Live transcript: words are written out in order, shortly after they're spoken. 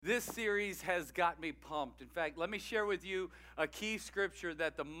This series has got me pumped. In fact, let me share with you a key scripture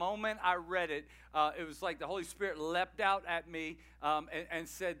that the moment I read it, it was like the Holy Spirit leapt out at me and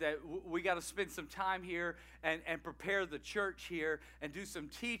said that we got to spend some time here and prepare the church here and do some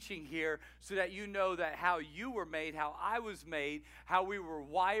teaching here so that you know that how you were made, how I was made, how we were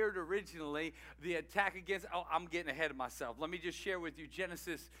wired originally, the attack against, I'm getting ahead of myself. Let me just share with you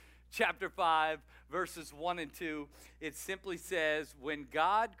Genesis chapter 5, verses 1 and 2, it simply says, when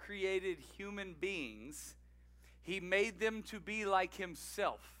God created human beings, he made them to be like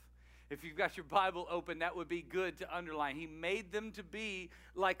himself. If you've got your Bible open, that would be good to underline. He made them to be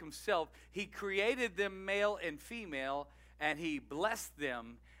like himself. He created them male and female, and he blessed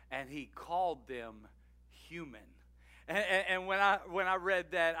them, and he called them human. And when I read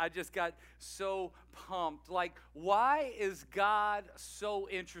that, I just got so pumped. Like, why is God so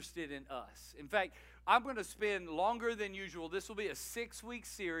interested in us? In fact, I'm going to spend longer than usual. This will be a 6-week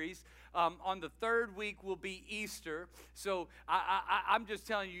series. On the third week will be Easter. So I'm just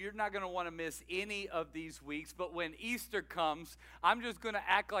telling you, you're not going to want to miss any of these weeks. But when Easter comes, I'm just going to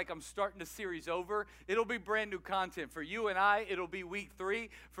act like I'm starting the series over. It'll be brand new content. For you and I, it'll be week 3.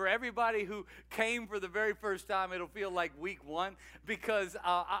 For everybody who came for the very first time, it'll feel like week 1. Because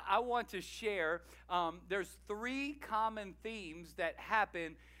I want to share, there's 3 common themes that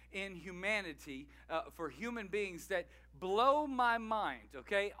happen in humanity, for human beings that blow my mind,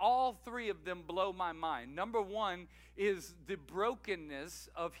 okay? All 3 of them blow my mind. Number 1 is the brokenness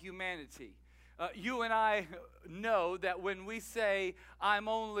of humanity. You and I know that when we say, I'm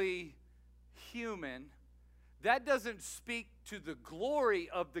only human, that doesn't speak to the glory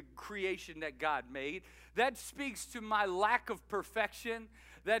of the creation that God made. That speaks to my lack of perfection.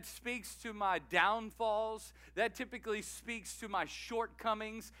 That speaks to my downfalls. That typically speaks to my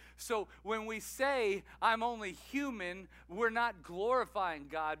shortcomings. So when we say, I'm only human, we're not glorifying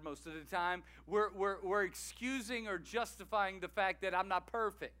God most of the time. We're excusing or justifying the fact that I'm not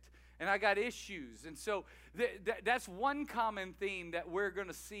perfect and I got issues. And so that's one common theme that we're going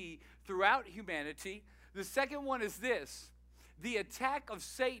to see throughout humanity. The second one is this: the attack of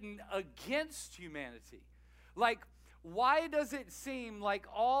Satan against humanity. Like, why does it seem like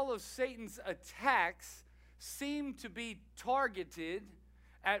all of Satan's attacks seem to be targeted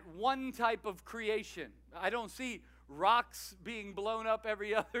at one type of creation? I don't see rocks being blown up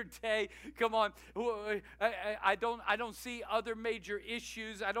every other day. Come on. I don't see other major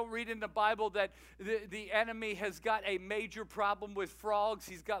issues. I don't read in the Bible that the enemy has got a major problem with frogs.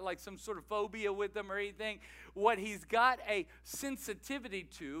 He's got like some sort of phobia with them or anything. What he's got a sensitivity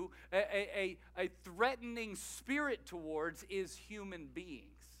to, a threatening spirit towards, is human beings.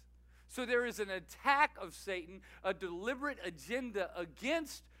 So there is an attack of Satan, a deliberate agenda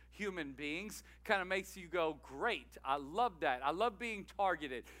against human beings. Kind of makes you go, great, I love that. I love being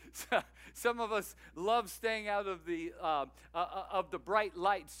targeted. Some of us love staying out of the bright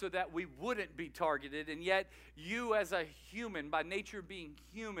lights so that we wouldn't be targeted, and yet you as a human, by nature being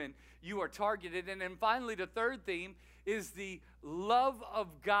human, you are targeted. And then finally, the third theme is the love of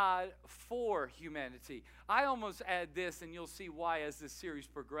God for humanity. I almost add this, and you'll see why as this series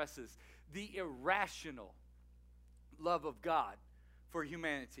progresses: the irrational love of God for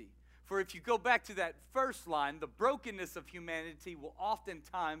humanity. For if you go back to that first line, the brokenness of humanity will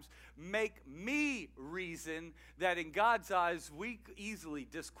oftentimes make me reason that in God's eyes we easily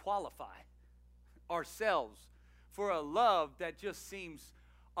disqualify ourselves for a love that just seems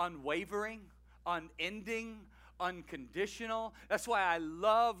unwavering, unending, unconditional. That's why I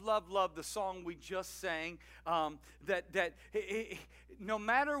love the song we just sang, that no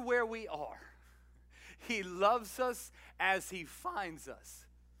matter where we are, he loves us as he finds us.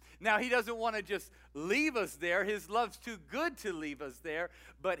 Now, he doesn't want to just leave us there. His love's too good to leave us there,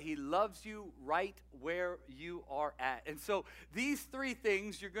 but he loves you right where you are at. And so these 3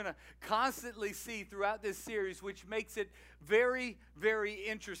 things you're going to constantly see throughout this series, which makes it very, very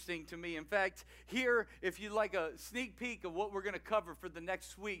interesting to me. In fact, here, if you like a sneak peek of what we're going to cover for the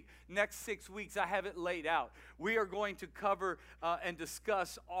next 6 weeks, I have it laid out. We are going to cover and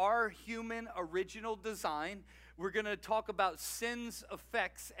discuss our human original design. We're going to talk about sin's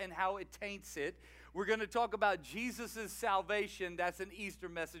effects and how it taints it. We're going to talk about Jesus' salvation. That's an Easter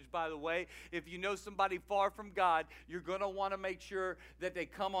message, by the way. If you know somebody far from God, you're going to want to make sure that they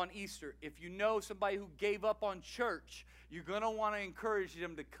come on Easter. If you know somebody who gave up on church, you're going to want to encourage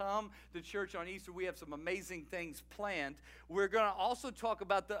them to come to church on Easter. We have some amazing things planned. We're going to also talk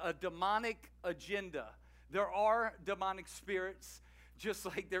about a demonic agenda. There are demonic spirits. just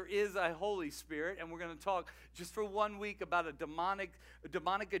like there is a Holy Spirit. And we're going to talk just for 1 week about demonic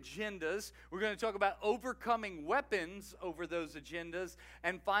agendas. We're going to talk about overcoming weapons over those agendas.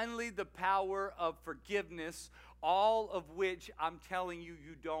 And finally, the power of forgiveness, all of which I'm telling you,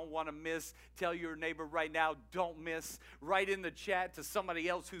 you don't want to miss. Tell your neighbor right now, don't miss. Write in the chat to somebody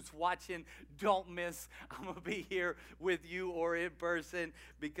else who's watching, don't miss. I'm going to be here with you or in person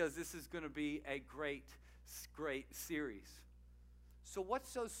because this is going to be a great series. So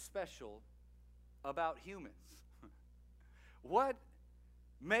what's so special about humans? What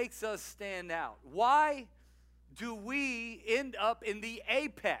makes us stand out? Why do we end up in the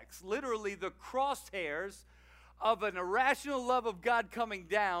apex, literally the crosshairs of an irrational love of God coming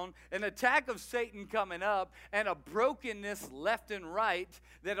down, an attack of Satan coming up, and a brokenness left and right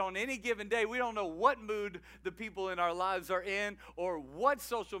that on any given day, we don't know what mood the people in our lives are in, or what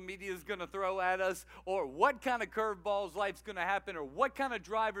social media is going to throw at us, or what kind of curveballs life's going to happen, or what kind of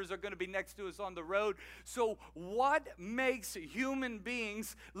drivers are going to be next to us on the road. So what makes human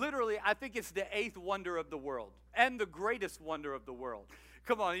beings, literally, I think it's the 8th wonder of the world, and the greatest wonder of the world.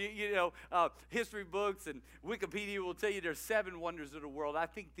 Come on, history books and Wikipedia will tell you there's 7 wonders of the world. I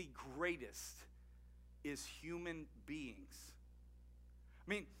think the greatest is human beings. I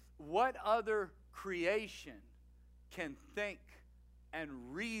mean, what other creation can think and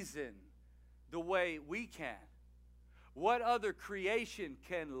reason the way we can? What other creation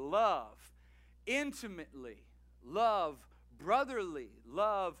can love intimately, love brotherly,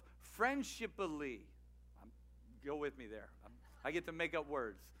 love friendshipably? Go with me there. I get to make up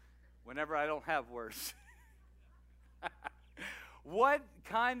words whenever I don't have words. What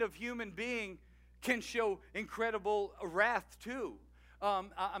kind of human being can show incredible wrath too?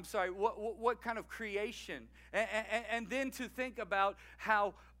 What kind of creation? And then to think about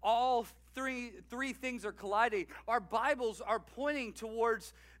how all three things are colliding. Our Bibles are pointing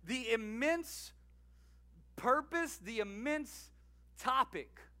towards the immense purpose, the immense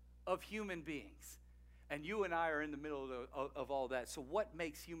topic of human beings. And you and I are in the middle of all that. So what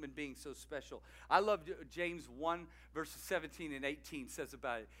makes human beings so special? I love James 1, verses 17 and 18 says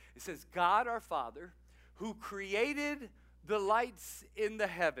about it. It says, God our Father, who created the lights in the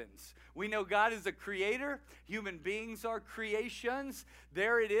heavens. We know God is a creator. Human beings are creations.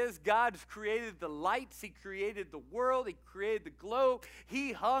 There it is. God's created the lights. He created the world. He created the globe.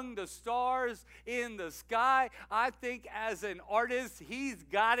 He hung the stars in the sky. I think as an artist, he's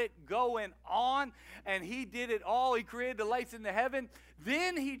got it going on, and he did it all. He created the lights in the heaven.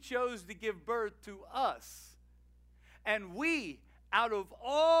 Then he chose to give birth to us. And we, out of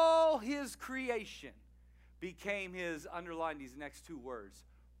all his creation, became his, underline these next 2 words,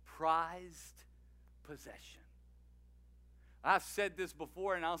 prized possession. I've said this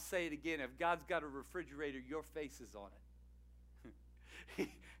before and I'll say it again. If God's got a refrigerator, your face is on it.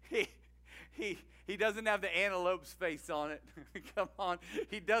 He doesn't have the antelope's face on it. Come on.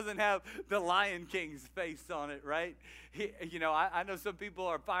 He doesn't have the Lion King's face on it, right? I know some people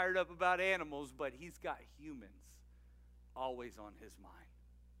are fired up about animals, but he's got humans always on his mind.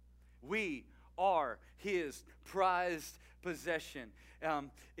 We are his prized possession.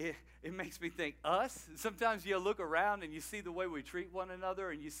 It makes me think, us? Sometimes you look around and you see the way we treat one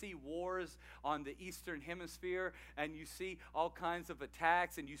another, and you see wars on the Eastern Hemisphere, and you see all kinds of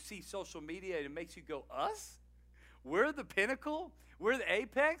attacks, and you see social media, and it makes you go, us? We're the pinnacle? We're the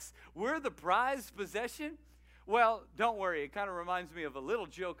apex? We're the prized possession? Well, don't worry. It kind of reminds me of a little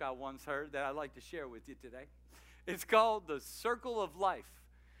joke I once heard that I'd like to share with you today. It's called the circle of life.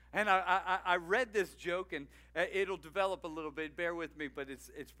 And I read this joke, and it'll develop a little bit. Bear with me, but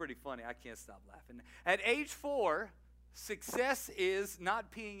it's pretty funny. I can't stop laughing. At age 4, success is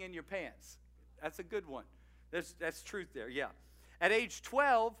not peeing in your pants. That's a good one. That's truth there, yeah. At age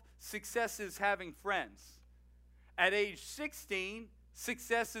 12, success is having friends. At age 16,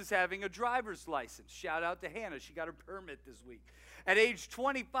 success is having a driver's license. Shout out to Hannah. She got her permit this week. At age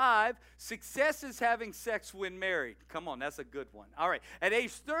 25, success is having sex when married. Come on, that's a good one. All right. At age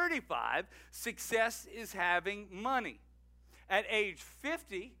 35, success is having money. At age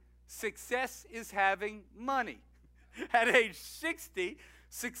 50, success is having money. At age 60,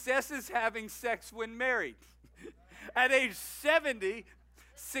 success is having sex when married. At age 70,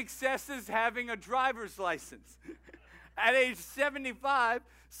 success is having a driver's license. At age 75,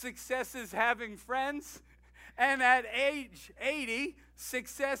 success is having friends. And at age 80,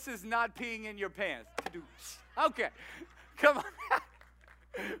 success is not peeing in your pants. Okay, come on.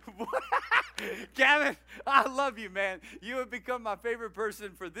 Gavin, I love you, man. You have become my favorite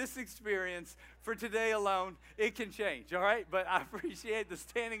person for this experience. For today alone, it can change, all right? But I appreciate the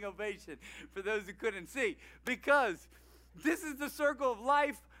standing ovation for those who couldn't see. Because This is the circle of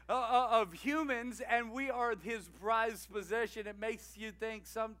life of humans, and we are his prized possession. It makes you think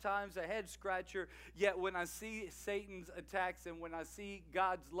sometimes a head scratcher, yet when I see Satan's attacks and when I see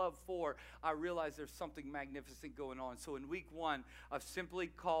God's love for, I realize there's something magnificent going on. So in week 1, I've simply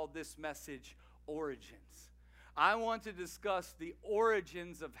called this message Origins. I want to discuss the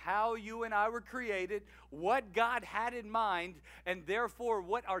origins of how you and I were created, what God had in mind, and therefore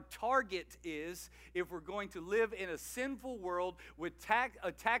what our target is if we're going to live in a sinful world with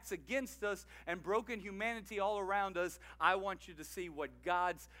attacks against us and broken humanity all around us. I want you to see what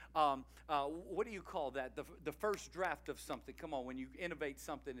God's, what do you call that? The first draft of something. Come on, when you innovate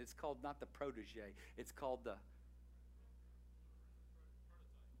something, it's called not the protege, it's called the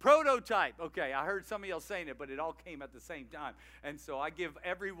prototype. Okay, I heard some of y'all saying it, but it all came at the same time. And so I give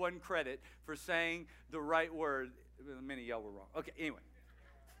everyone credit for saying the right word. Many of y'all were wrong. Okay, anyway.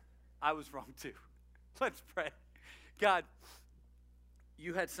 I was wrong too. Let's pray. God,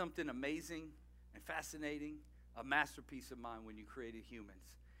 you had something amazing and fascinating, a masterpiece of mine when you created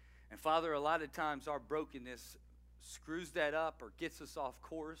humans. And Father, a lot of times our brokenness screws that up or gets us off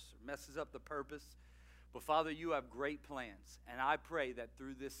course or messes up the purpose. But Father, you have great plans, and I pray that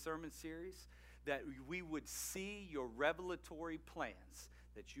through this sermon series that we would see your revelatory plans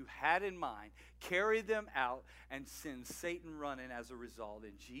that you had in mind, carry them out, and send Satan running as a result.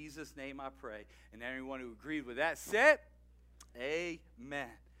 In Jesus' name I pray, and everyone who agreed with that said, amen.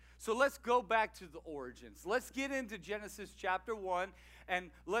 So let's go back to the origins. Let's get into Genesis chapter 1, and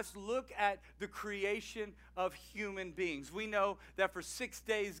let's look at the creation of human beings. We know that for 6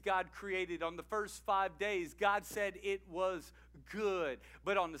 days God created. On the first 5 days, God said it was good.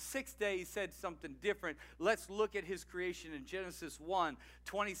 But on the 6th day, he said something different. Let's look at his creation in Genesis 1,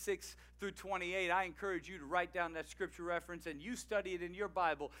 26 through 28. I encourage you to write down that scripture reference, and you study it in your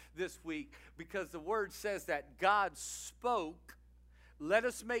Bible this week, because the word says that God spoke, let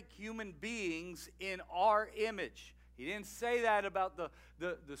us make human beings in our image. He didn't say that about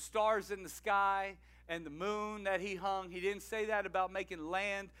the stars in the sky and the moon that he hung. He didn't say that about making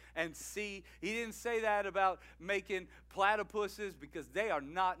land and sea. He didn't say that about making platypuses, because they are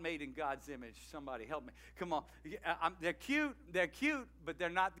not made in God's image. Somebody help me. Come on. They're cute, but they're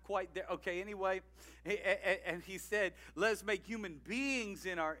not quite there. Okay, anyway. And he said, let's make human beings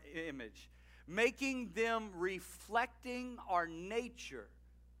in our image, making them reflecting our nature.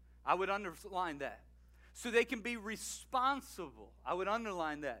 I would underline that. So they can be responsible. I would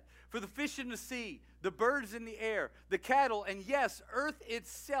underline that. For the fish in the sea, the birds in the air, the cattle, and yes, earth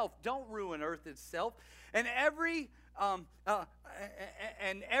itself. Don't ruin earth itself. And every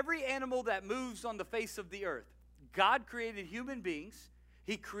animal that moves on the face of the earth. God created human beings.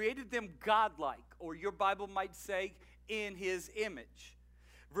 He created them godlike, or your Bible might say in his image.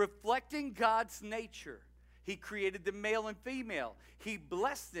 Reflecting God's nature. He created them male and female. He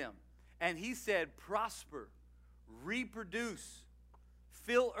blessed them. And he said, prosper, reproduce,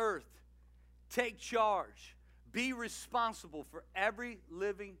 fill earth, take charge, be responsible for every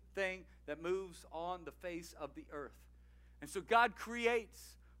living thing that moves on the face of the earth. And so God creates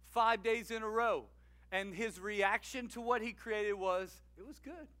 5 days in a row. And his reaction to what he created was, it was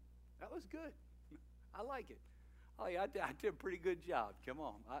good. That was good. I like it. Oh, yeah, I did a pretty good job. Come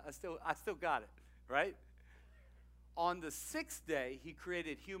on. I still got it, right? On the 6th day, he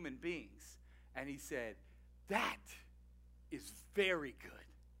created human beings, and he said, that is very good.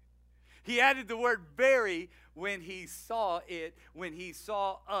 He added the word very when he saw it, when he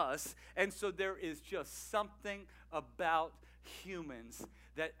saw us, and so there is just something about humans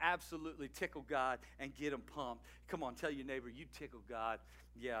that absolutely tickle God and get him pumped. Come on, tell your neighbor, you tickle God.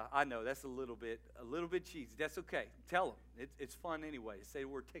 Yeah, I know, that's a little bit cheesy. That's okay. Tell him. It's fun anyway. Say the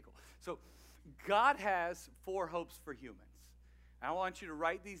word tickle. So God has 4 hopes for humans. I want you to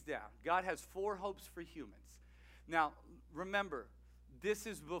write these down. God has 4 hopes for humans. Now, remember, this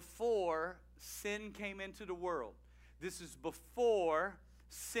is before sin came into the world. This is before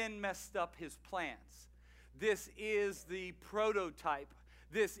sin messed up his plans. This is the prototype.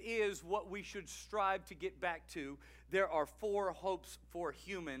 This is what we should strive to get back to. There are 4 hopes for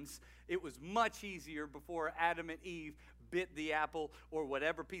humans. It was much easier before Adam and Eve bit the apple or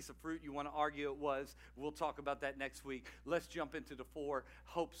whatever piece of fruit you want to argue it was. We'll talk about that next week. Let's jump into the 4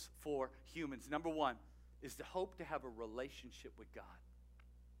 hopes for humans. Number 1 is the hope to have a relationship with God.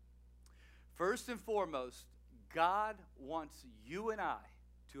 First and foremost, God wants you and I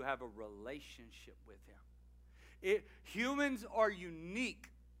to have a relationship with him. Humans are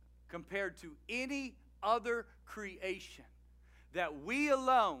unique compared to any other creation, that we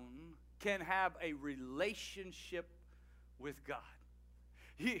alone can have a relationship with God.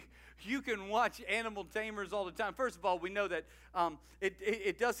 You can watch Animal Tamers all the time. First of all, we know that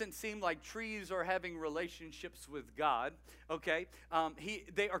it doesn't seem like trees are having relationships with God, okay?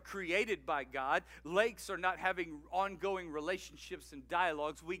 They are created by God. Lakes are not having ongoing relationships and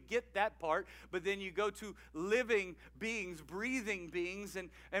dialogues. We get that part, but then you go to living beings, breathing beings, and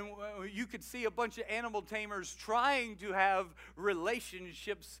you could see a bunch of Animal Tamers trying to have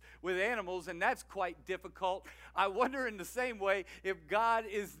relationships with animals, and that's quite difficult. I wonder in the same way if God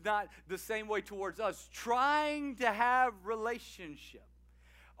is not the same way towards us, trying to have relationship.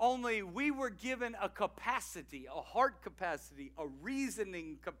 Only we were given a capacity, a heart capacity, a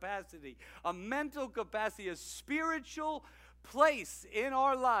reasoning capacity, a mental capacity, a spiritual place in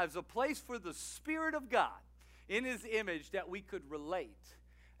our lives, a place for the Spirit of God in His image that we could relate.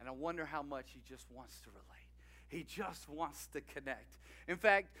 And I wonder how much He just wants to relate. He just wants to connect. In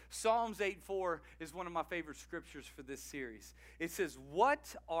fact, Psalms 8:4 is one of my favorite scriptures for this series. It says,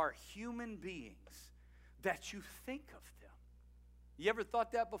 "What are human beings that you think of them?" You ever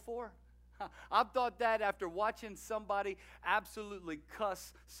thought that before? I've thought that after watching somebody absolutely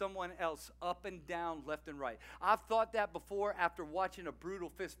cuss someone else up and down, left and right. I've thought that before after watching a brutal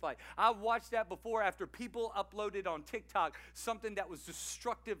fist fight. I've watched that before after people uploaded on TikTok something that was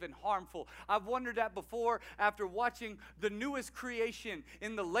destructive and harmful. I've wondered that before after watching the newest creation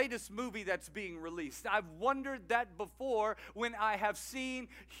in the latest movie that's being released. I've wondered that before when I have seen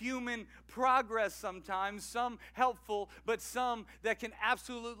human progress sometimes, some helpful, but some that can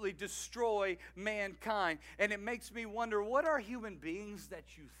absolutely destroy mankind. And it makes me wonder, what are human beings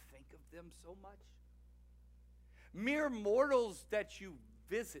that you think of them so much? Mere mortals that you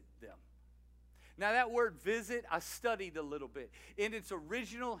visit them. Now that word visit, I studied a little bit. In its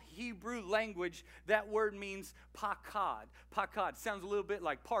original Hebrew language, that word means pakad. Pakad sounds a little bit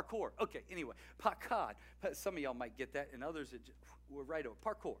like parkour. Okay, anyway, pakad. Some of y'all might get that, and others were right over.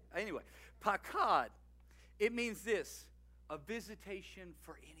 Parkour. Anyway, pakad. It means this: a visitation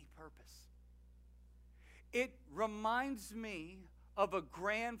for any purpose. It reminds me of a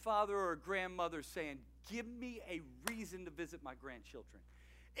grandfather or a grandmother saying, "Give me a reason to visit my grandchildren.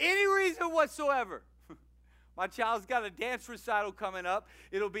 Any reason whatsoever." My child's got a dance recital coming up.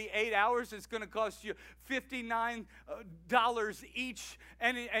 It'll be 8 hours. It's going to cost you $59 each,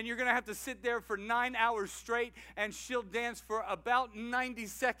 and you're going to have to sit there for 9 hours straight, and she'll dance for about 90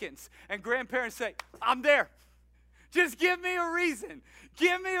 seconds. And grandparents say, "I'm there. Just give me a reason.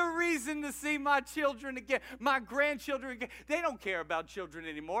 Give me a reason to see my children again, my grandchildren again." They don't care about children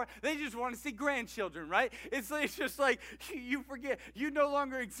anymore. They just want to see grandchildren, right? It's just like you forget. You no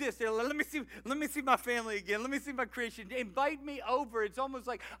longer exist. Let me see my family again. Let me see my creation. Invite me over. It's almost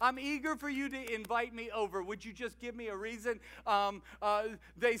like I'm eager for you to invite me over. Would you just give me a reason?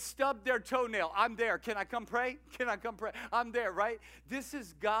 They stubbed their toenail. I'm there. Can I come pray? Can I come pray? I'm there, right? This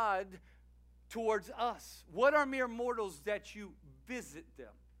is God towards us. What are mere mortals that you visit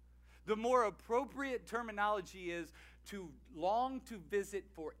them? The more appropriate terminology is to long to visit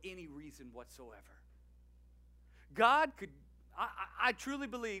for any reason whatsoever. God could, I truly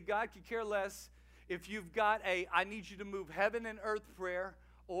believe God could care less if you've got "I need you to move heaven and earth" prayer,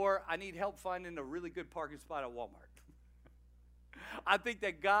 or "I need help finding a really good parking spot at Walmart." I think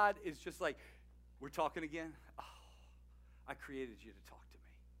that God is just like, "We're talking again? Oh, I created you to talk to me.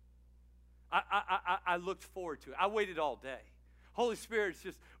 I looked forward to it. I waited all day." Holy Spirit's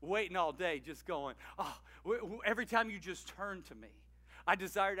just waiting all day, just going, "Oh, every time you just turn to me, I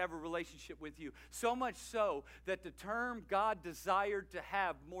desire to have a relationship with you." So much so that the term God desired to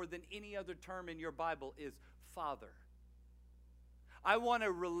have more than any other term in your Bible is Father. I want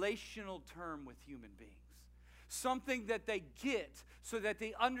a relational term with human beings. Something that they get so that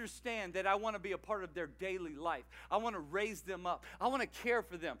they understand that I want to be a part of their daily life. I want to raise them up. I want to care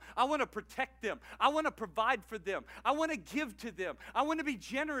for them. I want to protect them. I want to provide for them. I want to give to them. I want to be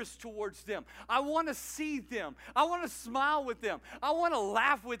generous towards them. I want to see them. I want to smile with them. I want to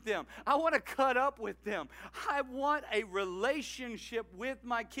laugh with them. I want to cut up with them. I want a relationship with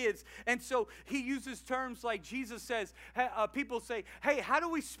my kids. And so he uses terms like Jesus says, people say, "Hey, how do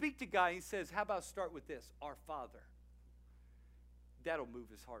we speak to God?" He says, "How about start with this, our Father." That'll move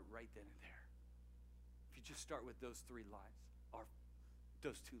his heart right then and there. If you just start with those 3 lines, or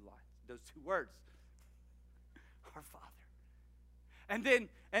those 2 lines, those 2 words, our Father. And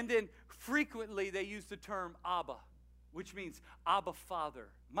then frequently they use the term Abba, which means Abba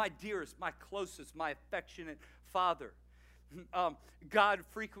Father, my dearest, my closest, my affectionate Father. God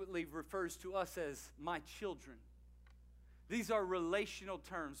frequently refers to us as my children. These are relational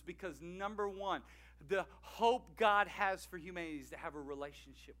terms because, number one, the hope God has for humanity is to have a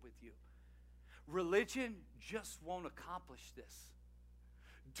relationship with you. Religion just won't accomplish this.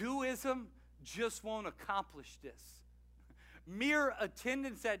 doism just won't accomplish this. Mere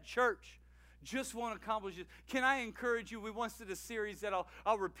attendance at church just won't accomplish it. Can I encourage you? We once did a series that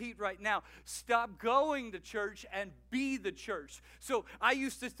I'll repeat right now. Stop going to church and be the church. So I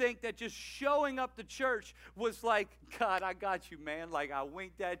used to think that just showing up to church was like, God, I got you, man. Like I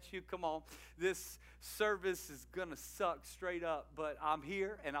winked at you. Come on. This service is going to suck straight up. But I'm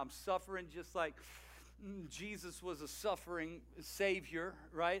here and I'm suffering just like Jesus was a suffering Savior,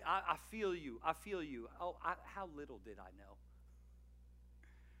 right? I feel you. I feel you. Oh, how little did I know?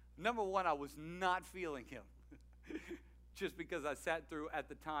 Number one, I was not feeling him just because I sat through, at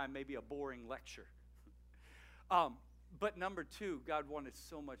the time, maybe a boring lecture. But number two, God wanted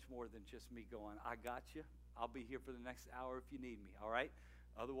so much more than just me going, I got you. I'll be here for the next hour if you need me, all right?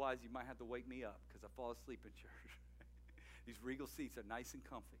 Otherwise, you might have to wake me up because I fall asleep in church. These Regal seats are nice and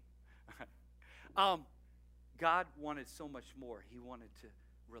comfy. God wanted so much more. He wanted to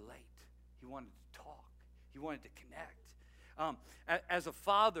relate. He wanted to talk. He wanted to connect. As a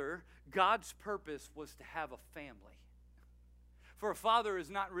father, God's purpose was to have a family. For a father is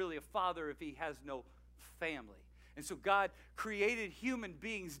not really a father if he has no family. And so God created human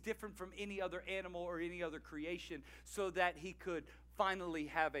beings different from any other animal or any other creation so that he could finally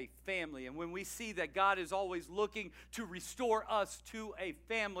have a family. And when we see that God is always looking to restore us to a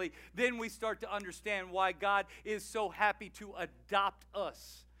family, then we start to understand why God is so happy to adopt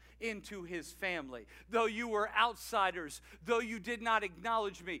us into his family. Though you were outsiders, though you did not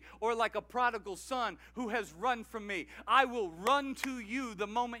acknowledge me, or like a prodigal son who has run from me, I will run to you the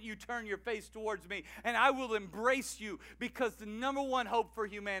moment you turn your face towards me, and I will embrace you, because the number one hope for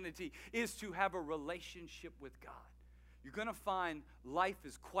humanity is to have a relationship with God. You're going to find life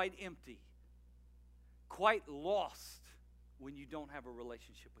is quite empty, quite lost when you don't have a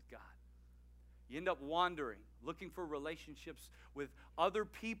relationship with God. You end up wandering, looking for relationships with other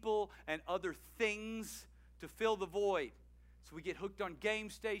people and other things to fill the void. So we get hooked on game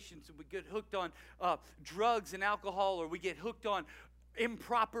stations, and we get hooked on drugs and alcohol, or we get hooked on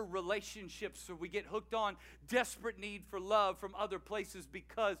improper relationships, or we get hooked on desperate need for love from other places,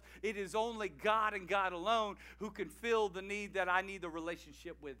 because it is only God and God alone who can fill the need that I need the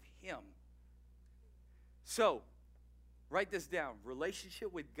relationship with him. So, write this down.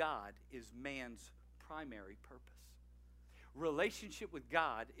 Relationship with God is man's primary purpose. Relationship with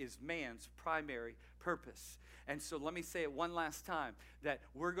God is man's primary purpose. And so let me say it one last time, that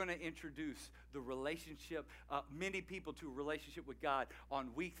we're going to introduce the relationship, many people to a relationship with God on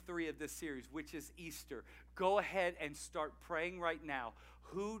week 3 of this series, which is Easter. Go ahead and start praying right now.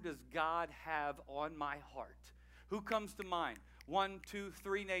 Who does God have on my heart? Who comes to mind? 1, 2,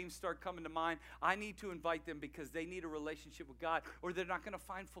 3 names start coming to mind. I need to invite them because they need a relationship with God, or they're not going to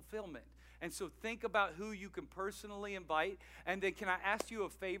find fulfillment. And so think about who you can personally invite. And then can I ask you a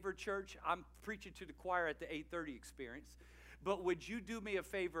favor, church? I'm preaching to the choir at the 8:30 experience. But would you do me a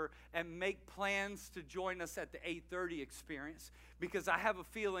favor and make plans to join us at the 8:30 experience? Because I have a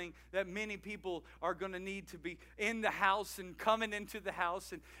feeling that many people are going to need to be in the house and coming into the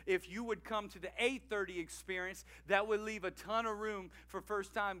house. And if you would come to the 8:30 experience, that would leave a ton of room for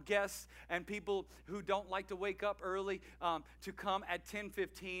first-time guests and people who don't like to wake up early to come at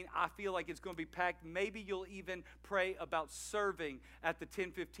 10:15. I feel like it's going to be packed. Maybe you'll even pray about serving at the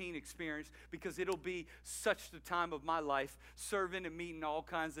 10:15 experience, because it'll be such the time of my life, serving and meeting all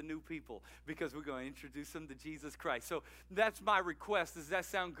kinds of new people, because we're going to introduce them to Jesus Christ. So that's my request. Does that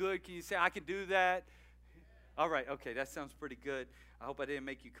sound good? Can you say, I can do that? All right, okay, that sounds pretty good. I hope I didn't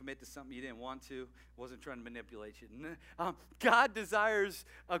make you commit to something you didn't want to. Wasn't trying to manipulate you. God desires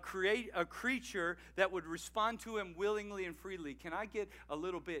a creature that would respond to him willingly and freely. Can I get a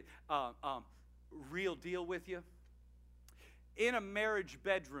little bit real deal with you? In a marriage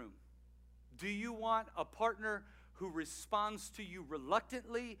bedroom, do you want a partner who responds to you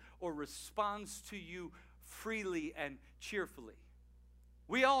reluctantly or responds to you freely and cheerfully?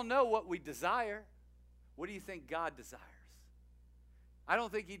 We all know what we desire. What do you think God desires? I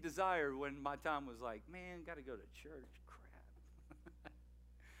don't think he desired when my time was like, man, got to go to church. Crap.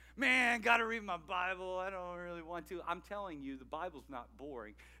 Man, got to read my Bible. I don't really want to. I'm telling you, the Bible's not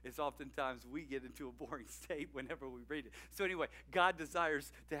boring. It's oftentimes we get into a boring state whenever we read it. So anyway, God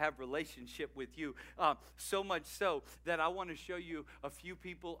desires to have relationship with you. So much so that I want to show you a few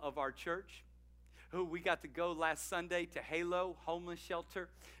people of our church who we got to go last Sunday to Halo Homeless Shelter.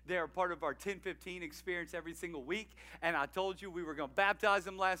 They are part of our 10:15 experience every single week. And I told you we were going to baptize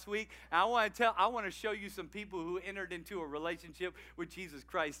them last week. And I want to show you some people who entered into a relationship with Jesus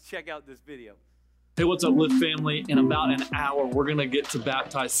Christ. Check out this video. Hey, what's up, Lift family? In about an hour, we're going to get to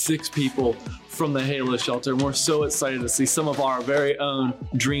baptize 6 people from the Halo Shelter. And we're so excited to see some of our very own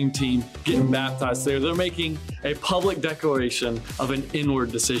dream team getting baptized there. They're making a public declaration of an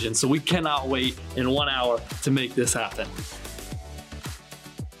inward decision. So we cannot wait in 1 hour to make this happen.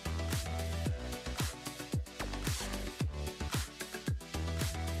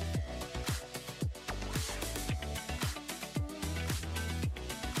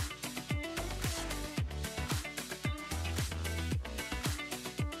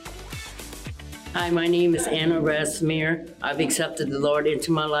 Hi, my name is Anna Rasmir. I've accepted the Lord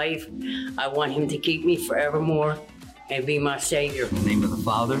into my life. I want him to keep me forevermore and be my Savior. In the name of the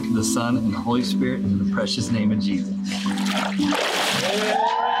Father, the Son, and the Holy Spirit, in the precious name of Jesus.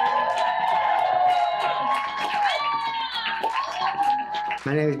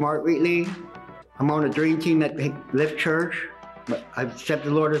 My name is Mark Wheatley. I'm on the dream team at the Lift Church. I've accepted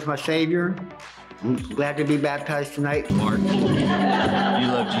the Lord as my Savior. I'm glad to be baptized tonight. Mark, you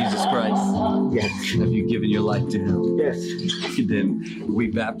love Jesus Christ. Yes. Have you given your life to him? Yes. Then we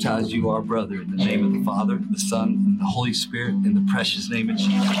baptize you, our brother, in the name of the Father, the Son, and the Holy Spirit, in the precious name of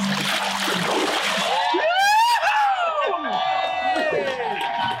Jesus.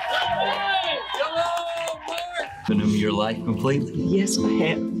 Given him your life completely? Yes, I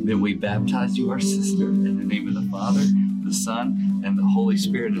have. Then we baptize you, our sister, in the name of the Father, the Son, and the Holy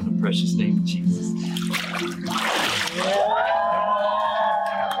Spirit, in the precious name of Jesus.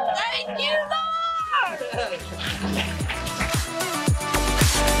 Thank you, Lord!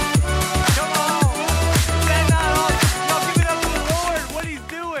 Come on! Is that not awesome? Y'all give it up to the Lord, what he's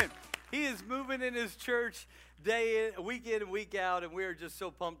doing. He is moving in his church day in, week in and week out, and we're just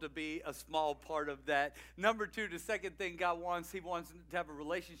so pumped to be a small part of that. Number 2, the second thing God wants, he wants to have a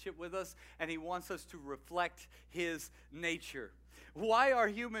relationship with us, and he wants us to reflect his nature. Why are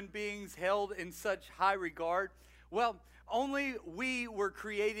human beings held in such high regard? Well, only we were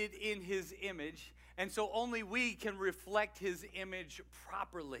created in his image, and so only we can reflect his image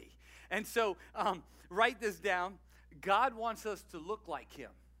properly. And so write this down. God wants us to look like him.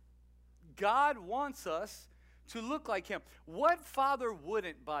 God wants us to look like him. What father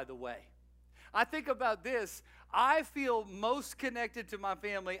wouldn't, by the way? I think about this. I feel most connected to my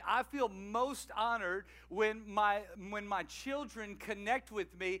family. I feel most honored when my children connect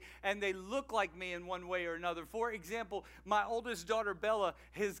with me and they look like me in one way or another. For example, my oldest daughter, Bella,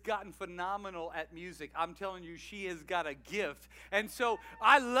 has gotten phenomenal at music. I'm telling you, she has got a gift. And so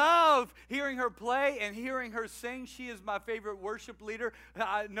I love hearing her play and hearing her sing. She is my favorite worship leader.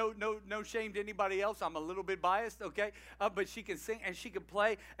 No shame to anybody else. I'm a little bit biased, okay? But she can sing and she can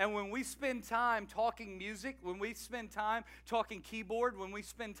play. And when we spend time talking music, when we spend time talking keyboard, when we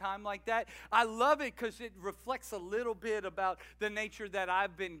spend time like that, I love it because it reflects a little bit about the nature that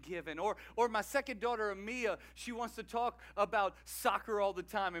I've been given. Or my second daughter, Amia, she wants to talk about soccer all the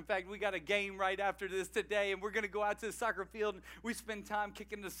time. In fact, we got a game right after this today, and we're going to go out to the soccer field, and we spend time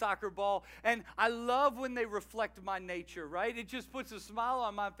kicking the soccer ball. And I love when they reflect my nature, right? It just puts a smile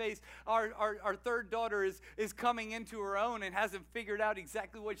on my face. Our third daughter is coming into her own and hasn't figured out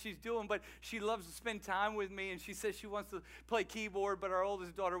exactly what she's doing, but she loves to spend time with me, and she says she wants to play keyboard, but our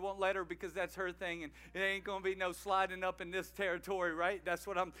oldest daughter won't let her because that's her thing, and it ain't going to be no sliding up in this territory, right? That's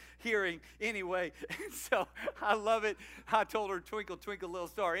what I'm hearing anyway. And so I love it. I told her, twinkle, twinkle, little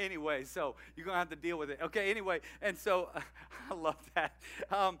star anyway, so you're going to have to deal with it. Okay, anyway, and so I love that.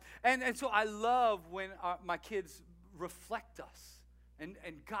 And so I love when my kids reflect us, and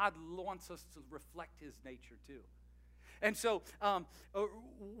God wants us to reflect his nature too. And so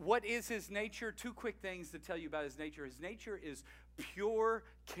what is his nature? 2 quick things to tell you about his nature. His nature is pure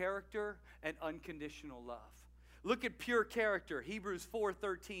character and unconditional love. Look at pure character. Hebrews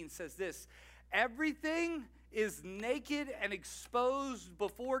 4:13 says this: everything is naked and exposed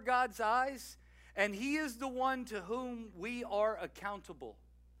before God's eyes, and he is the one to whom we are accountable.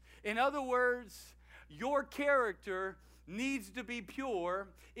 In other words, your character needs to be pure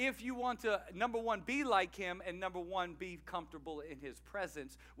if you want to, number 1, be like him, and number 1, be comfortable in his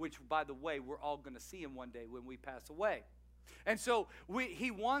presence, which, by the way, we're all going to see him one day when we pass away. And so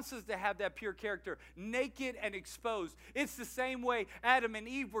he wants us to have that pure character, naked and exposed. It's the same way Adam and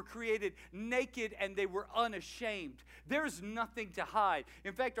Eve were created naked and they were unashamed. There's nothing to hide.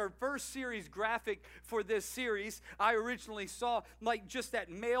 In fact, our first series graphic for this series, I originally saw like just that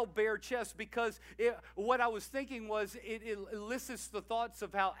male bare chest because what I was thinking was it elicits the thoughts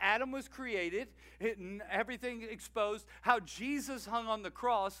of how Adam was created, everything exposed, how Jesus hung on the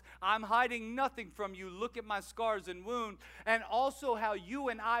cross. I'm hiding nothing from you. Look at my scars and wounds. and also how you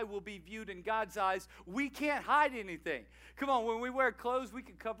and I will be viewed in God's eyes. We can't hide anything. Come on, when we wear clothes, we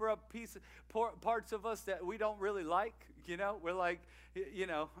can cover up parts of us that we don't really like. You know, we're like, you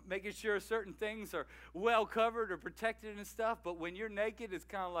know, making sure certain things are well covered or protected and stuff. But when you're naked, it's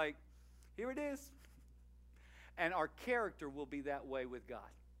kind of like, here it is. And our character will be that way with God.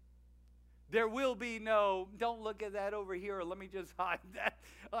 There will be no, don't look at that over here, or let me just hide that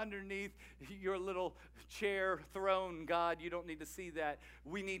underneath your little chair throne, God. You don't need to see that.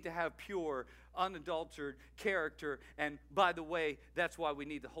 We need to have pure, unadulterated character. And by the way, that's why we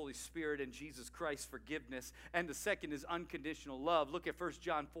need the Holy Spirit and Jesus Christ's forgiveness. And the second is unconditional love. Look at 1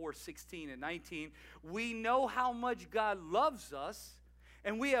 John 4:16 and 19. We know how much God loves us,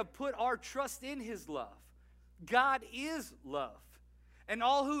 and we have put our trust in his love. God is love. And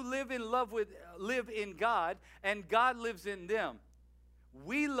all who live in God, and God lives in them.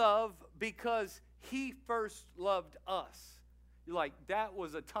 We love because he first loved us. You're like, that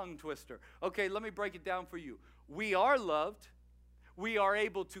was a tongue twister. Okay, let me break it down for you. We are loved, we are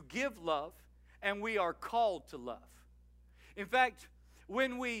able to give love, and we are called to love. In fact,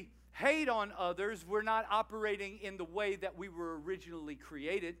 when we hate on others, we're not operating in the way that we were originally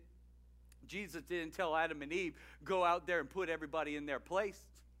created. Jesus didn't tell Adam and Eve, go out there and put everybody in their place.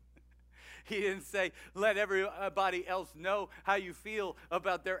 He didn't say, let everybody else know how you feel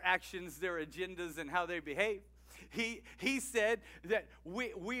about their actions, their agendas, and how they behave. He said that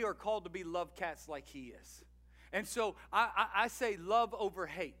we are called to be love cats like he is. And so I say love over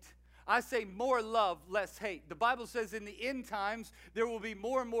hate. I say more love, less hate. The Bible says in the end times, there will be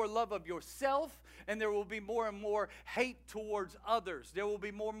more and more love of yourself, and there will be more and more hate towards others. There will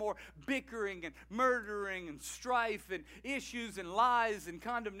be more and more bickering and murdering and strife and issues and lies and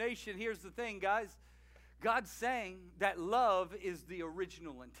condemnation. Here's the thing, guys. God's saying that love is the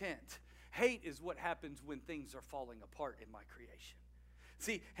original intent. Hate is what happens when things are falling apart in my creation.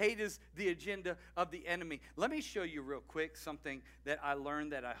 See, hate is the agenda of the enemy. Let me show you real quick something that I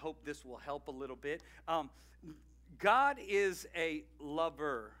learned that I hope this will help a little bit. God is a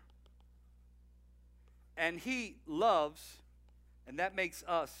lover. And he loves, and that makes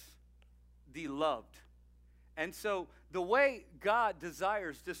us the loved. And so the way God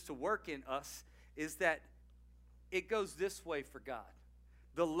desires this to work in us is that it goes this way for God.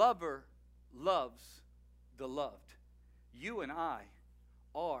 The lover loves the loved. You and I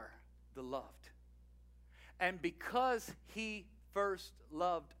are the loved. And because he first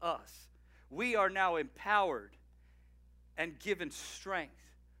loved us, we are now empowered and given strength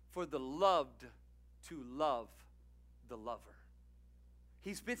for the loved to love the lover.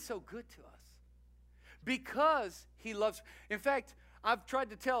 He's been so good to us because he loves. In fact, I've tried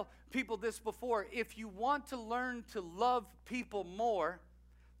to tell people this before. If you want to learn to love people more,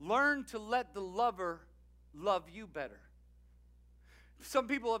 learn to let the lover love you better. Some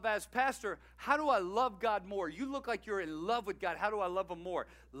people have asked, Pastor, how do I love God more? You look like you're in love with God. How do I love him more?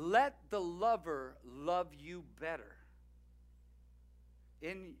 Let the lover love you better.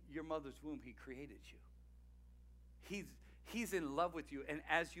 In your mother's womb, he created you. He's in love with you. And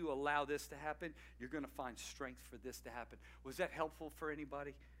as you allow this to happen, you're going to find strength for this to happen. Was that helpful for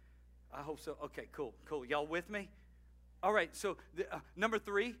anybody? I hope so. Okay, cool. Y'all with me? All right, so number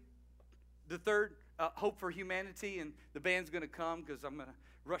 3, the third, hope for humanity, and the band's going to come because I'm going to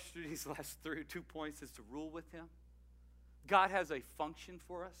rush through these last 2 points, is to rule with him. God has a function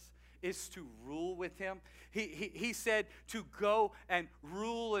for us, is to rule with him. He said to go and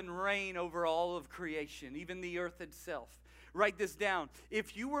rule and reign over all of creation, even the earth itself. Write this down.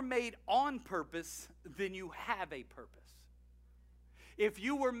 If you were made on purpose, then you have a purpose. If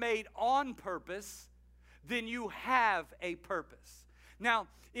you were made on purpose, then you have a purpose. Now,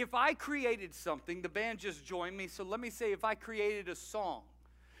 if I created something, the band just joined me, so let me say if I created a song,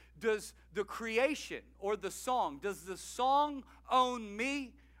 does the creation or the song, does the song own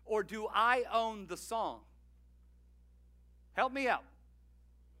me or do I own the song? Help me out.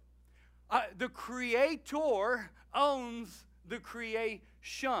 The creator owns the creation,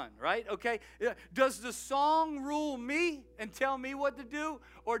 right? Okay. Does the song rule me and tell me what to do,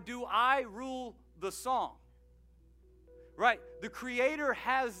 or do I rule the song? Right. The creator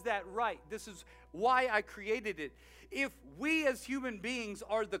has that right. This is why I created it. If we as human beings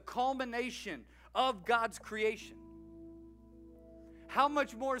are the culmination of God's creation, how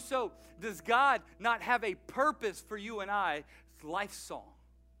much more so does God not have a purpose for you and I? It's life song.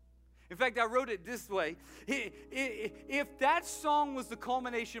 In fact, I wrote it this way. If that song was the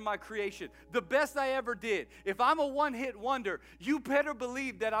culmination of my creation, the best I ever did, if I'm a one-hit wonder, you better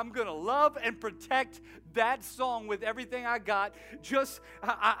believe that I'm going to love and protect that song with everything I got.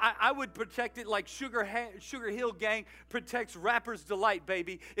 I would protect it like Sugar Hill Gang protects Rapper's Delight,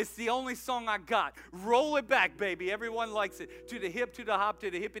 baby. It's the only song I got. Roll it back, baby. Everyone likes it. To the hip, to the hop, to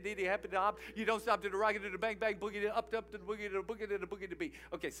the hippity, happy to hop. You don't stop to the rocket, to the bang, bang, boogie, to the up, to the boogie, to the boogie, to the boogie, to the beat.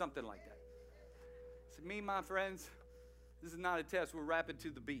 Okay, something like that. So me, my friends, this is not a test. We're rapping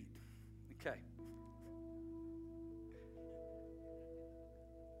to the beat. Okay.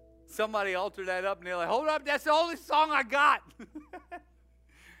 Somebody altered that up, and they're like, hold up, that's the only song I got.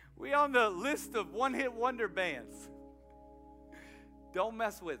 We on the list of one-hit wonder bands. Don't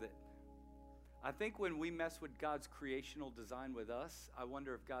mess with it. I think when we mess with God's creational design with us, I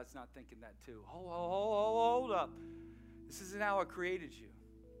wonder if God's not thinking that too. Hold up. This isn't how I created you.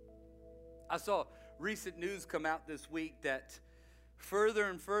 I saw recent news come out this week that further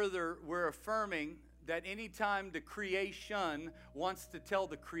and further we're affirming that anytime the creation wants to tell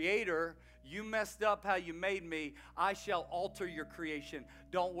the creator, you messed up how you made me, I shall alter your creation.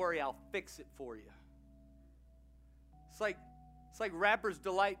 Don't worry, I'll fix it for you. It's like Rapper's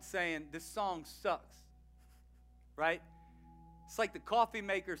Delight saying, this song sucks, right? It's like the coffee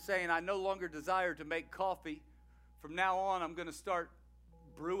maker saying, I no longer desire to make coffee. From now on, I'm going to start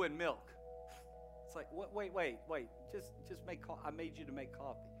brewing milk. It's like, wait. Just make coffee. I made you to make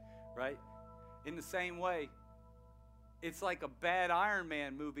coffee, right? In the same way, it's like a bad Iron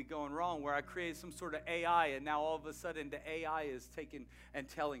Man movie going wrong where I created some sort of AI, and now all of a sudden the AI is taking and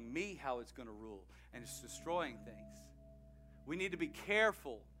telling me how it's going to rule, and it's destroying things. We need to be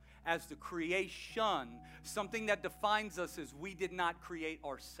careful as the creation. Something that defines us is we did not create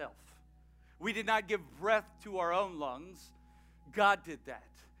ourselves. We did not give breath to our own lungs. God did that.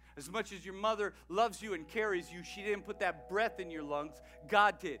 As much as your mother loves you and carries you, she didn't put that breath in your lungs.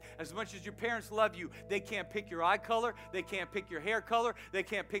 God did. As much as your parents love you, they can't pick your eye color. They can't pick your hair color. They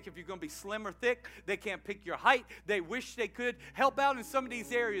can't pick if you're going to be slim or thick. They can't pick your height. They wish they could help out in some of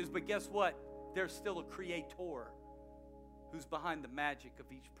these areas, but guess what? There's still a creator who's behind the magic of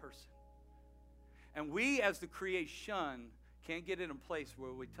each person. And we, as the creation, can't get in a place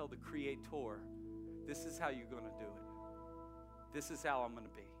where we tell the creator, this is how you're going to do it. This is how I'm going to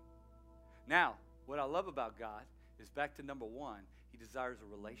be. Now, what I love about God is back to number one, he desires a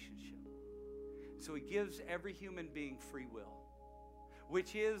relationship. So he gives every human being free will,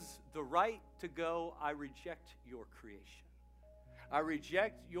 which is the right to go, I reject your creation. I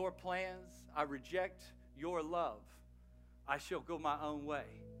reject your plans. I reject your love. I shall go my own way.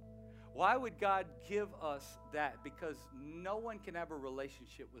 Why would God give us that? Because no one can have a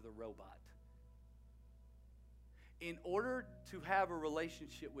relationship with a robot. In order to have a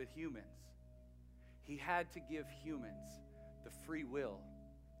relationship with humans, he had to give humans the free will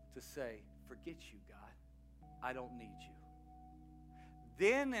to say, forget you, God. I don't need you.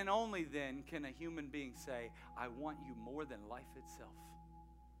 Then and only then can a human being say, I want you more than life itself,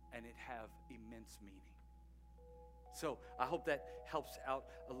 and it have immense meaning. So I hope that helps out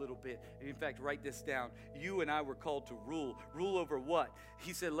a little bit. In fact, write this down. You and I were called to rule. Rule over what?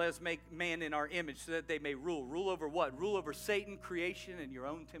 He said, let us make man in our image so that they may rule. Rule over what? Rule over Satan, creation, and your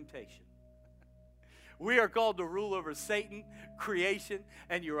own temptation. We are called to rule over Satan, creation,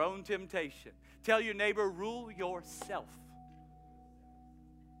 and your own temptation. Tell your neighbor, rule yourself.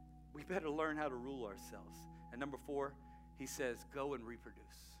 We better learn how to rule ourselves. And number 4, he says, go and reproduce.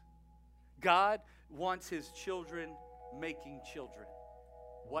 God wants his children making children.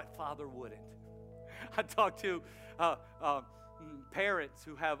 What father wouldn't? I talk to parents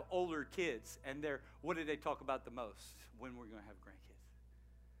who have older kids, and what do they talk about the most? When we're going to have grandkids.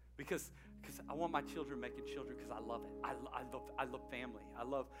 Because I want my children making children because I love it. I love family.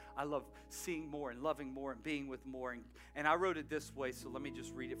 I love seeing more and loving more and being with more. And I wrote it this way, so let me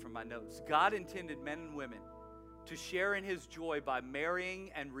just read it from my notes. God intended men and women to share in his joy by marrying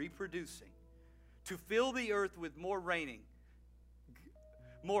and reproducing, to fill the earth with more reigning,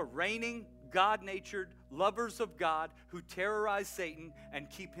 God-natured lovers of God who terrorize Satan and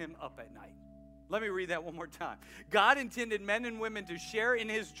keep him up at night. Let me read that one more time. God intended men and women to share in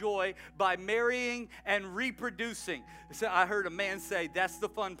his joy by marrying and reproducing. So I heard a man say, that's the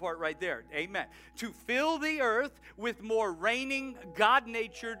fun part right there. Amen. To fill the earth with more reigning,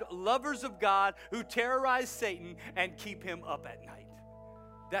 God-natured lovers of God who terrorize Satan and keep him up at night.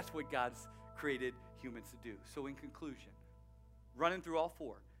 That's what God's created humans to do. So in conclusion, running through all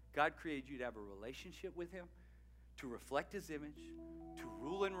 4, God created you to have a relationship with him, to reflect his image, to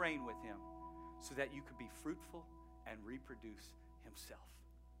rule and reign with him, so that you could be fruitful and reproduce himself.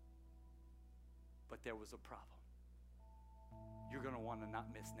 but there was a problem. You're going to want to not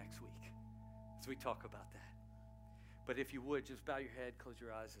miss next week as we talk about that. But if you would, just bow your head, close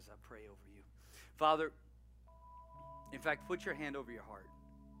your eyes as I pray over you. Father, in fact, put your hand over your heart.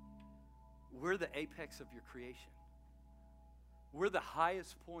 We're the apex of your creation. We're the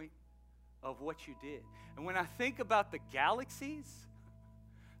highest point of what you did. And when I think about the galaxies,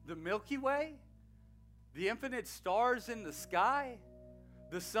 the Milky Way, the infinite stars in the sky,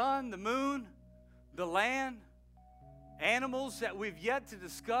 the sun, the moon, the land, animals that we've yet to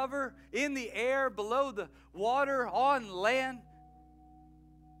discover, in the air, below the water, on land,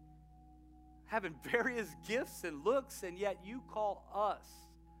 having various gifts and looks, and yet you call us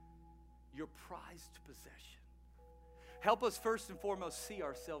your prized possession. Help us first and foremost see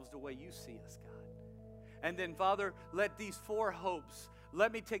ourselves the way you see us, God. And then, Father, let these 4 hopes,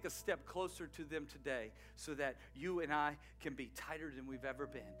 let me take a step closer to them today so that you and I can be tighter than we've ever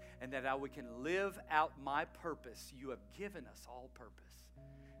been, and that we can live out my purpose. You have given us all purpose.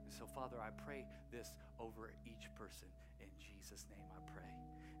 And so, Father, I pray this over each person. In Jesus' name I pray.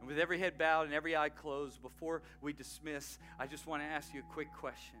 And with every head bowed and every eye closed, before we dismiss, I just want to ask you a quick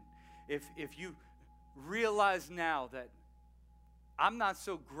question. If you realize now that I'm not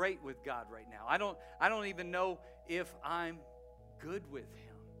so great with God right now, I don't even know if I'm good with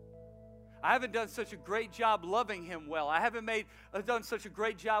Him. I haven't done such a great job loving Him well. I haven't done such a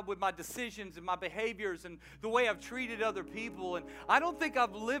great job with my decisions and my behaviors and the way I've treated other people. And I don't think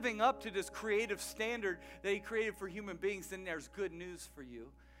I'm living up to this creative standard that He created for human beings. Then there's good news for you,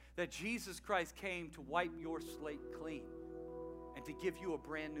 that Jesus Christ came to wipe your slate clean and to give you a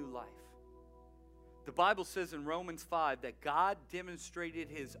brand new life. The Bible says in Romans 5 that God demonstrated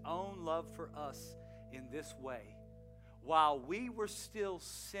His own love for us in this way. While we were still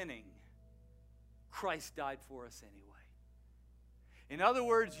sinning, Christ died for us anyway. In other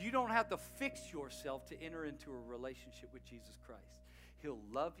words, you don't have to fix yourself to enter into a relationship with Jesus Christ. He'll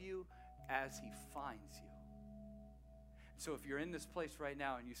love you as He finds you. So if you're in this place right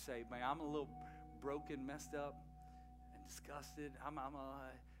now and you say, man, I'm a little broken, messed up, and disgusted, I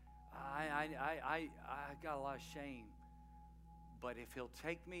got a lot of shame. But if He'll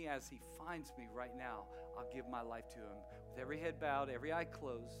take me as He finds me right now, I'll give my life to Him. With every head bowed, every eye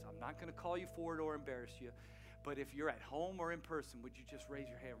closed. I'm not going to call you forward or embarrass you. But if you're at home or in person, would you just raise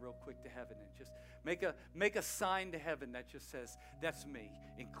your hand real quick to heaven and just make a sign to heaven that just says, that's me.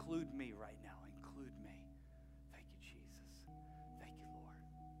 Include me right now. Include me. Thank you, Jesus. Thank you, Lord.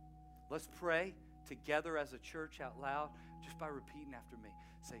 Let's pray together as a church out loud just by repeating after me.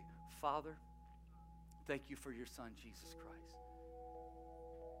 Say, Father, thank you for your Son, Jesus Christ.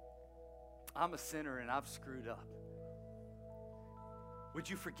 I'm a sinner and I've screwed up. Would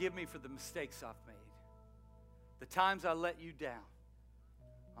you forgive me for the mistakes I've made? The times I let you down.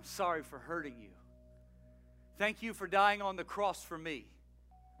 I'm sorry for hurting you. Thank you for dying on the cross for me.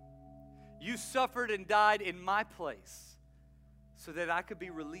 You suffered and died in my place so that I could be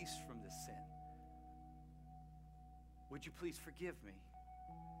released from this sin. Would you please forgive me?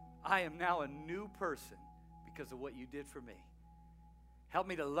 I am now a new person because of what you did for me. Help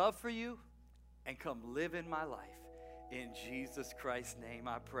me to love for you and come live in my life. In Jesus Christ's name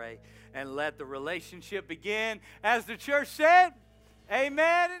I pray. And let the relationship begin. As the church said,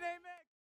 amen and amen.